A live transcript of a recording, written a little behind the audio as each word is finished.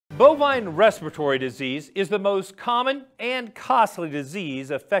Bovine respiratory disease is the most common and costly disease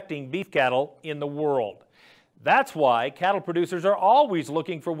affecting beef cattle in the world. That's why cattle producers are always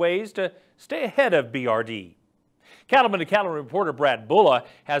looking for ways to stay ahead of BRD. Cattleman to Cattlemen reporter Brad Bulla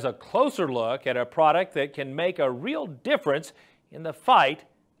has a closer look at a product that can make a real difference in the fight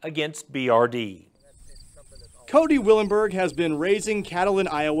against BRD. Cody Willenberg has been raising cattle in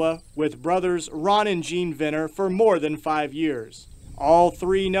Iowa with brothers Ron and Gene Venner for more than 5 years. All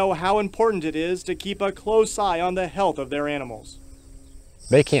three know how important it is to keep a close eye on the health of their animals.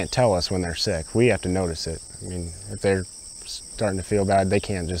 They can't tell us when they're sick. We have to notice it. I mean, if they're starting to feel bad, they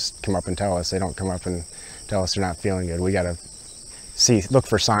can't just come up and tell us. They don't come up and tell us they're not feeling good. We got to look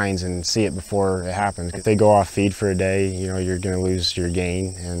for signs and see it before it happens. If they go off feed for a day, you know, you're going to lose your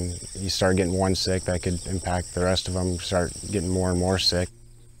gain, and you start getting one sick, that could impact the rest of them, start getting more and more sick.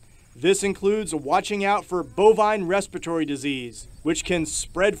 This includes watching out for bovine respiratory disease, which can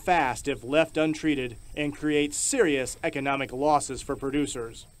spread fast if left untreated and create serious economic losses for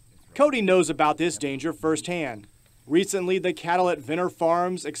producers. Cody knows about this danger firsthand. Recently, the cattle at Venner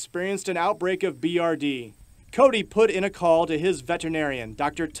Farms experienced an outbreak of BRD. Cody put in a call to his veterinarian,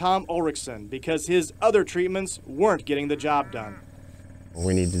 Dr. Tom Ulrichsen, because his other treatments weren't getting the job done.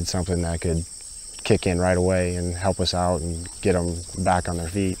 We needed something that could kick in right away and help us out and get them back on their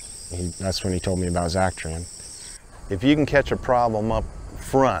feet. That's when he told me about Zactran. If you can catch a problem up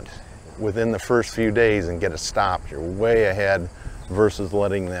front within the first few days and get it stopped, you're way ahead versus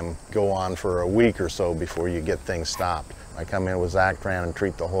letting them go on for a week or so before you get things stopped. I come in with Zactran and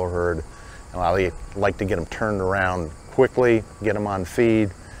treat the whole herd, and I like to get them turned around quickly, get them on feed.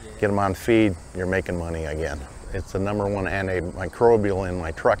 Get them on feed, you're making money again. It's the #1 antimicrobial in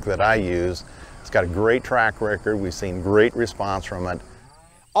my truck that I use. It's got a great track record. We've seen great response from it.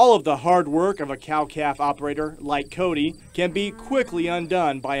 All of the hard work of a cow-calf operator like Cody can be quickly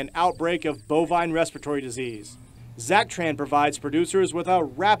undone by an outbreak of bovine respiratory disease. Zactran provides producers with a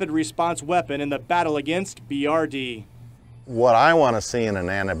rapid response weapon in the battle against BRD. What I want to see in an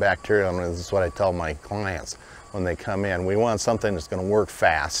antibacterial, and this is what I tell my clients when they come in, we want something that's going to work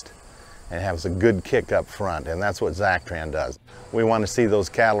fast and has a good kick up front, and that's what Zactran does. We want to see those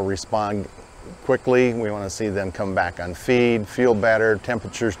cattle respond quickly. We want to see them come back on feed, feel better,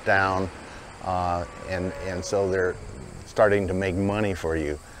 temperatures down, and so they're starting to make money for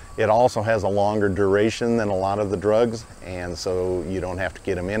you. It also has a longer duration than a lot of the drugs, and so you don't have to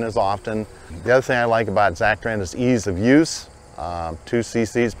get them in as often. The other thing I like about Zactran is ease of use. 2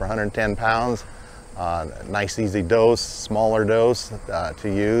 cc's per 110 pounds. Nice easy dose, smaller dose to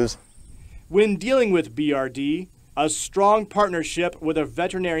use. When dealing with BRD, a strong partnership with a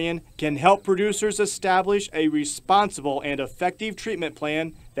veterinarian can help producers establish a responsible and effective treatment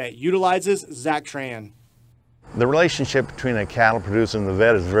plan that utilizes Zactran. The relationship between a cattle producer and the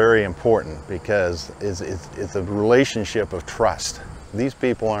vet is very important because it's a relationship of trust. These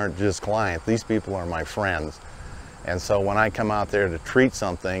people aren't just clients, these people are my friends. And so when I come out there to treat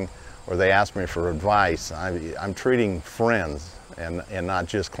something or they ask me for advice, I'm treating friends and not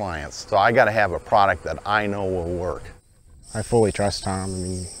just clients. So I got to have a product that I know will work. I fully trust Tom. I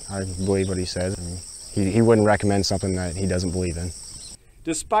mean, I believe what he says. I mean, he wouldn't recommend something that he doesn't believe in.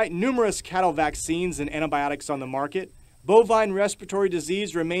 Despite numerous cattle vaccines and antibiotics on the market, bovine respiratory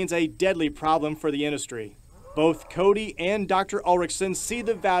disease remains a deadly problem for the industry. Both Cody and Dr. Ulrichsen see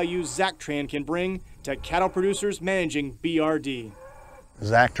the value Zactran can bring to cattle producers managing BRD.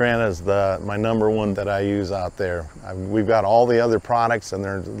 Zactran is my #1 that I use out there. We've got all the other products, and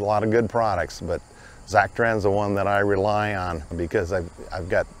there's a lot of good products, but Zactran's the one that I rely on because I've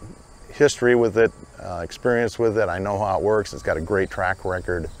got history with it, experience with it. I know how it works. It's got a great track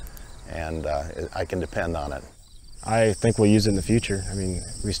record, and I can depend on it. I think we'll use it in the future. I mean,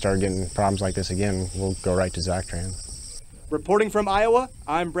 if we start getting problems like this again, we'll go right to Zactran. Reporting from Iowa,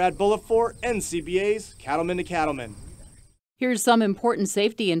 I'm Brad Bulla for NCBA's Cattlemen to Cattlemen. Here's some important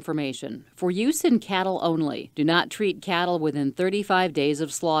safety information. For use in cattle only, do not treat cattle within 35 days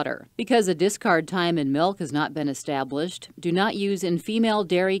of slaughter. Because a discard time in milk has not been established, do not use in female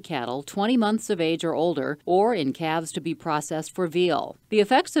dairy cattle 20 months of age or older, or in calves to be processed for veal. The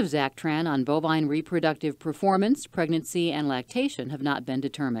effects of Zactran on bovine reproductive performance, pregnancy, and lactation have not been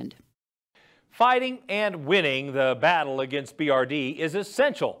determined. Fighting and winning the battle against BRD is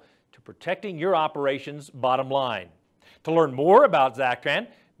essential to protecting your operation's bottom line. To learn more about Zactran,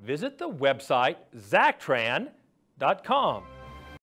 visit the website zactran.com.